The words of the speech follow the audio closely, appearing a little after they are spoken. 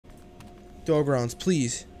Dog rounds,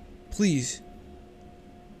 please. Please.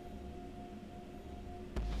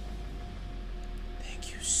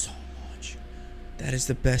 Thank you so much. That is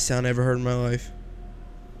the best sound I ever heard in my life.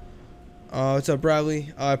 What's up,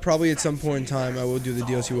 Bradley? Probably at some point in time I will do the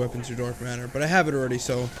DLC weapons for Dark Matter, but I have it already,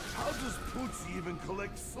 so. How does Pootsie even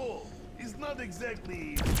collect soul? He's not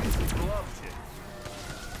exactly a physical object.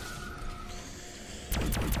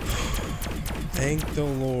 Thank the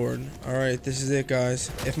Lord. Alright, this is it, guys.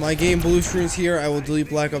 If my game blue screen's here, I will delete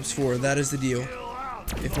Black Ops 4. That is the deal.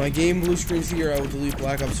 If my game blue screen's here, I will delete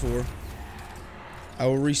Black Ops 4. I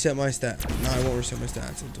will reset my stat. No, I won't reset my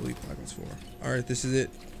stats. I'll delete Black Ops 4. Alright, this is it.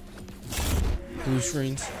 Blue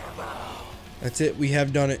screens. That's it. We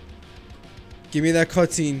have done it. Give me that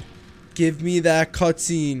cutscene. Give me that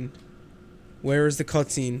cutscene. Where is the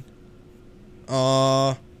cutscene?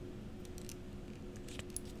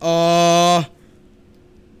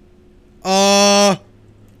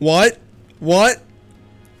 What? What?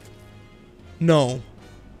 No.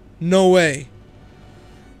 No way.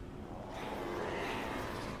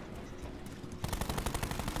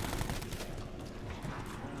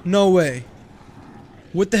 No way.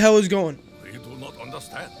 What the hell is going? We do not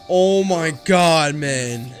understand. Oh my god,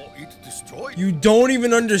 man. You don't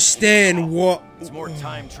even understand what. It's more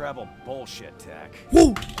time travel bullshit, Tech.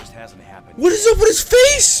 Whoa! Just hasn't happened. What is up with his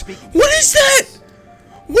face? What is that?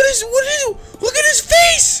 What is? Look at his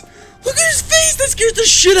face! Look at his face! That scares the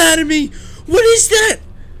shit out of me. What is that?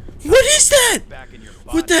 What is that?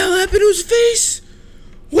 What the hell happened to his face?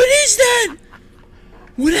 What is that?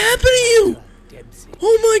 What happened to you?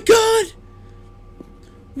 Oh my god!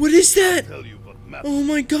 What is that? Oh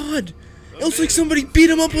my god! It looks like somebody beat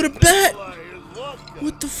him up with a bat!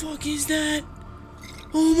 What the fuck is that?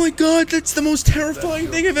 Oh my god, that's the most terrifying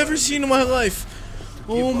thing I've ever seen in my life!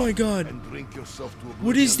 Oh my god.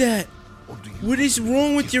 What is that? What is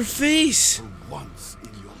wrong with your face?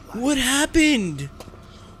 What happened?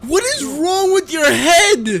 What is wrong with your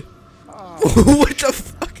head? What the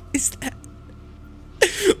fuck is that?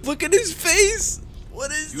 Look at his face! What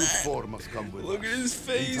is that? Look at his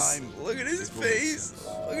face! Look at his face!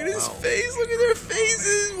 Look at his face! Look at their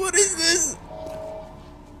faces! What is this?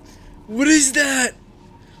 What is that?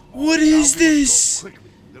 What is this?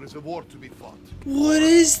 There is a war to be fought. What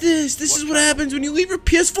is this? This is what happens when you leave your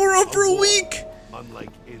PS4 on for a week! Unlike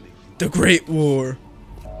anything. The Great War.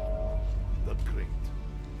 The Great.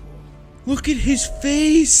 Look at his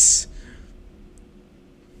face!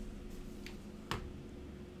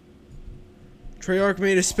 Treyarch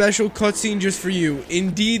made a special cutscene just for you.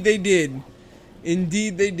 Indeed they did.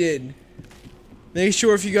 Indeed they did. Make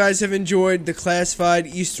sure if you guys have enjoyed the classified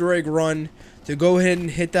Easter egg run to go ahead and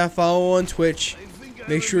hit that follow on Twitch.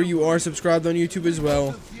 Make sure you are subscribed on YouTube as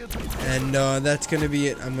well. And that's gonna be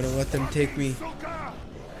it. I'm gonna let them take me.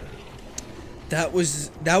 That was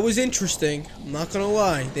interesting. I'm not gonna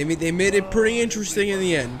lie. They made it pretty interesting in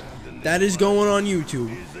the end. That is going on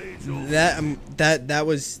YouTube. That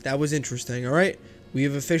was interesting. All right, we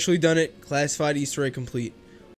have officially done it. Classified Easter egg complete.